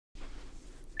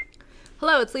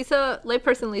Hello, it's Lisa,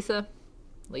 layperson Lisa.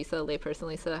 Lisa, layperson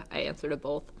Lisa. I answer to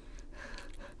both.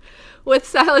 With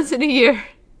Silence in a Year,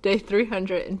 day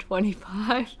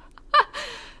 325.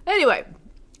 Anyway,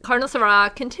 Cardinal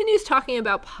Sarah continues talking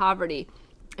about poverty.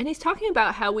 And he's talking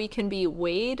about how we can be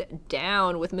weighed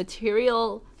down with the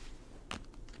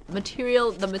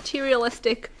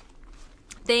materialistic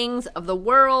things of the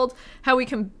world, how we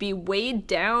can be weighed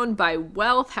down by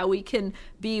wealth, how we can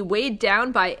be weighed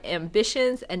down by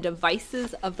ambitions and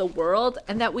devices of the world,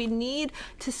 and that we need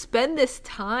to spend this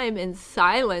time in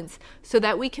silence so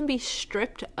that we can be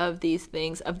stripped of these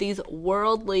things, of these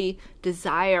worldly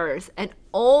desires, and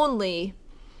only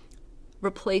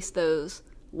replace those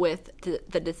with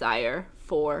the desire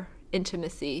for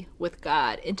intimacy with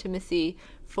God, intimacy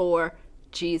for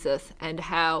Jesus, and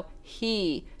how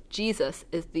Jesus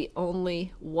is the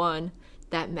only one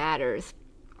that matters.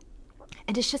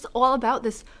 And it's just all about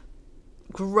this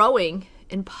growing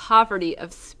in poverty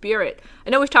of spirit. I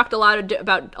know we've talked about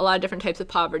a lot of different types of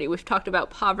poverty. We've talked about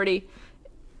poverty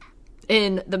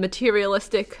in the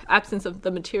materialistic, absence of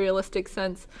the materialistic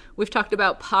sense. We've talked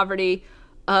about poverty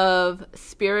of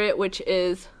spirit, which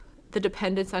is the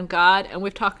dependence on God. And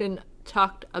we've talked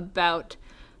about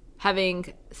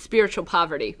having spiritual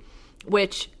poverty,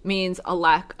 which means a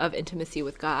lack of intimacy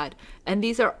with God. And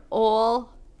these are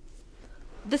all,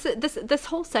 this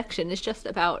whole section is just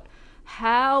about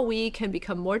how we can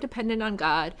become more dependent on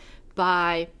God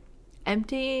by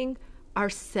emptying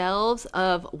ourselves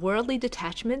of worldly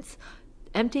detachments,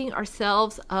 emptying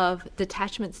ourselves of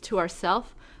detachments to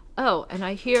ourself. Oh, and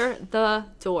I hear the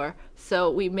door,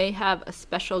 so we may have a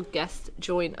special guest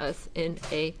join us in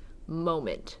a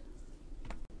moment.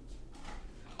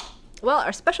 Well,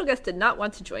 our special guest did not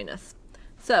want to join us,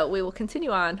 so we will continue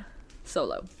on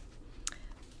solo.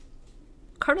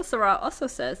 Cardinal Sarah also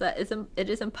says that it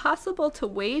is impossible to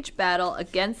wage battle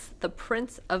against the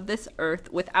prince of this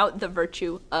earth without the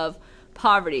virtue of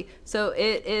poverty. So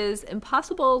it is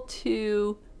impossible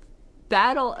to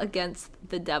battle against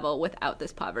the devil without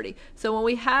this poverty. So when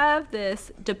we have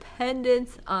this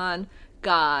dependence on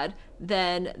God,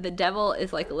 then the devil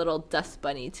is like a little dust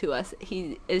bunny to us.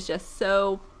 He is just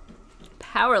so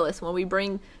powerless when we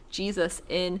bring Jesus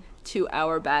into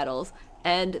our battles.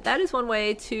 And that is one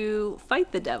way to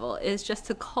fight the devil, is just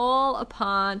to call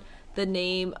upon the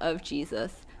name of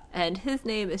Jesus. And his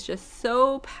name is just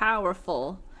so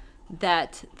powerful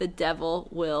that the devil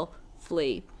will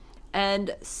flee.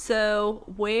 And so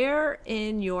where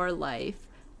in your life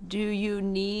do you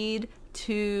need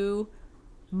to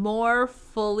more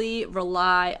fully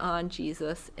rely on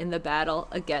Jesus in the battle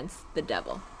against the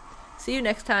devil? See you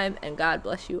next time, and God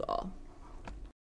bless you all.